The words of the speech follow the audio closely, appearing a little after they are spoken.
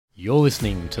You're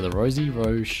listening to The Rosie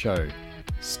Rose Show.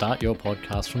 Start your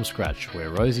podcast from scratch, where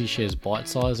Rosie shares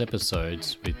bite-sized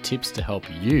episodes with tips to help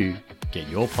you get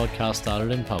your podcast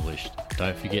started and published.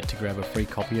 Don't forget to grab a free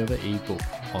copy of her ebook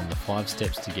on the 5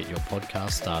 steps to get your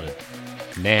podcast started.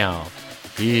 Now,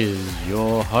 here's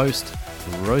your host,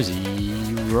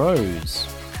 Rosie Rose.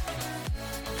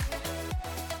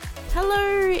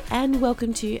 Hello and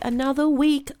welcome to another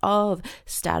week of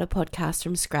Start a Podcast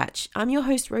from Scratch. I'm your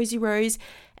host, Rosie Rose,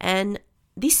 and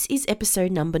this is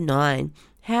episode number 9.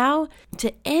 How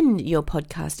to end your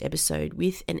podcast episode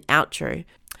with an outro.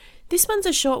 This one's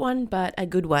a short one, but a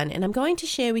good one, and I'm going to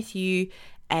share with you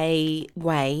a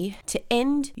way to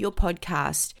end your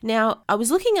podcast. Now, I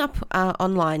was looking up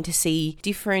online to see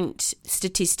different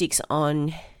statistics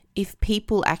on if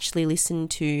people actually listen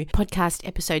to podcast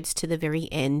episodes to the very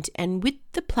end. And with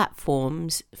the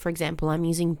platforms, for example, I'm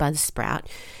using Buzzsprout.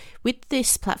 With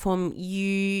this platform,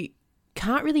 you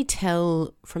can't really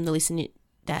tell from the listener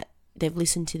that they've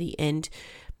listened to the end,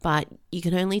 but you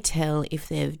can only tell if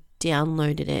they've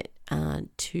downloaded it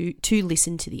to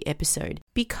listen to the episode.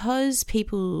 Because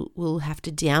people will have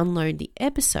to download the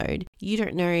episode, you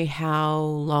don't know how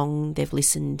long they've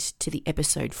listened to the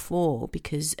episode for,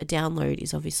 because a download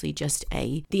is obviously just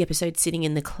the episode sitting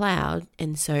in the cloud,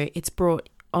 and so it's brought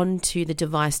onto the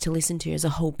device to listen to as a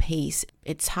whole piece.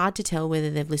 It's hard to tell whether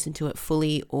they've listened to it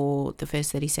fully or the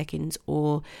first 30 seconds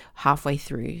or halfway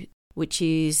through, which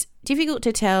is difficult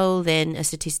to tell than a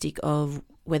statistic of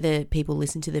whether people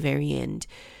listen to the very end.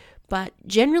 But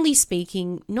generally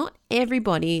speaking, not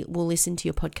everybody will listen to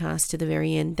your podcast to the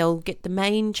very end. They'll get the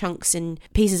main chunks and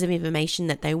pieces of information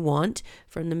that they want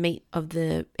from the meat of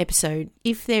the episode.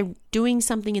 If they're doing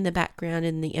something in the background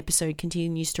and the episode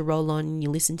continues to roll on and you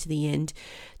listen to the end,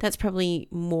 that's probably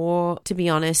more, to be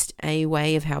honest, a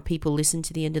way of how people listen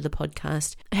to the end of the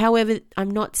podcast. However,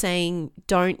 I'm not saying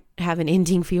don't have an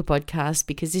ending for your podcast,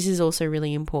 because this is also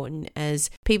really important, as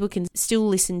people can still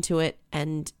listen to it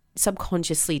and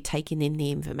subconsciously taking in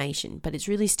the information, but it's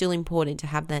really still important to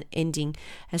have that ending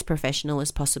as professional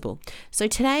as possible. So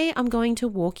today I'm going to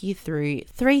walk you through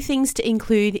 3 things to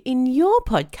include in your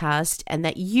podcast and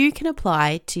that you can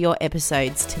apply to your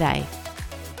episodes today.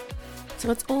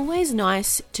 So it's always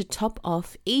nice to top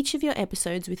off each of your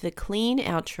episodes with a clean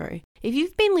outro. If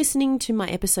you've been listening to my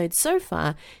episodes so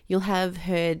far, you'll have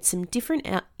heard some different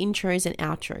intros and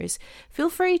outros.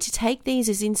 Feel free to take these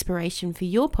as inspiration for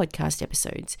your podcast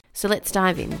episodes. So let's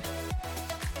dive in.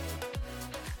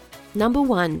 Number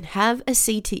 1, have a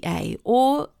CTA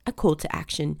or a call to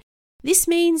action. This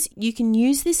means you can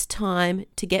use this time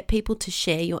to get people to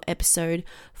share your episode,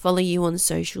 follow you on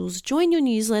socials, join your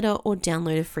newsletter, or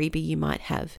download a freebie you might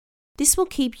have. This will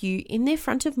keep you in their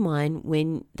front of mind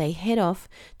when they head off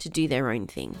to do their own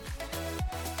thing.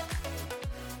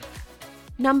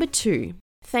 Number 2,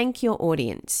 thank your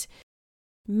audience.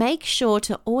 Make sure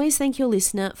to always thank your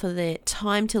listener for their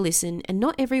time to listen, and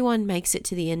not everyone makes it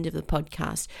to the end of the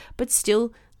podcast, but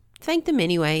still thank them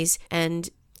anyways, and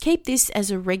keep this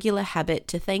as a regular habit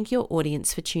to thank your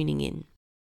audience for tuning in.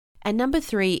 And number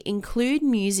 3, include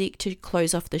music to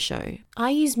close off the show.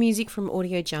 I use music from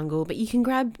Audio Jungle, but you can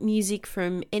grab music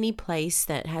from any place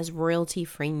that has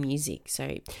royalty-free music.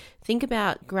 So think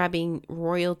about grabbing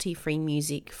royalty-free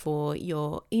music for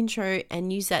your intro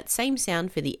and use that same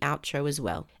sound for the outro as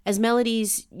well. As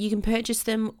melodies, you can purchase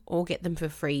them or get them for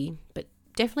free, but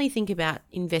definitely think about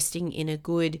investing in a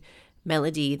good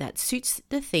melody that suits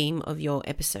the theme of your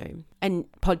episode and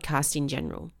podcast in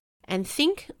general. And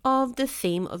think of the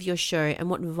theme of your show and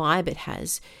what vibe it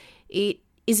has.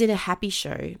 Is it a happy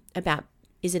show?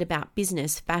 Is it about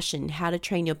business, fashion, how to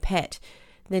train your pet?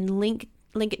 Then link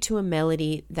it to a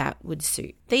melody that would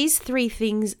suit. These 3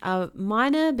 things are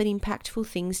minor but impactful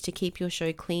things to keep your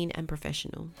show clean and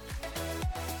professional.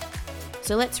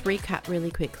 So let's recap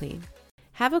really quickly.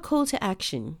 Have a call to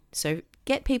action. So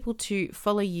get people to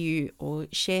follow you or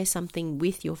share something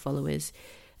with your followers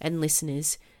and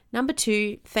listeners. Number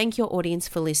 2, thank your audience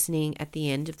for listening at the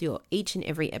end of your each and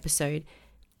every episode.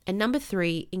 And number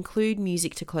 3, include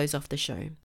music to close off the show.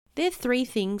 There are 3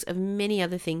 things of many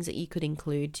other things that you could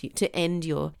include to end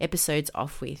your episodes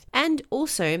off with. And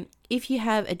also, if you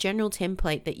have a general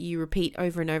template that you repeat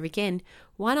over and over again,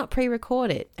 why not pre-record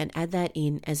it and add that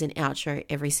in as an outro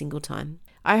every single time?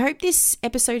 I hope this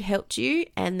episode helped you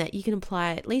and that you can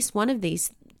apply at least one of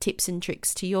these tips and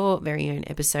tricks to your very own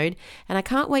episode. And I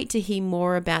can't wait to hear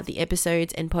more about the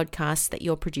episodes and podcasts that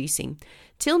you're producing.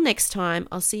 Till next time,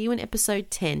 I'll see you in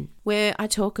episode 10, where I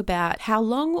talk about how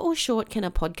long or short can a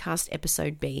podcast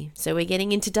episode be. So we're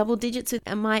getting into double digits with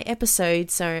my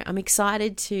episodes, so I'm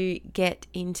excited to get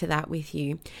into that with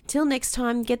you. Till next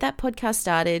time, get that podcast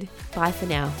started. Bye for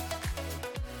now.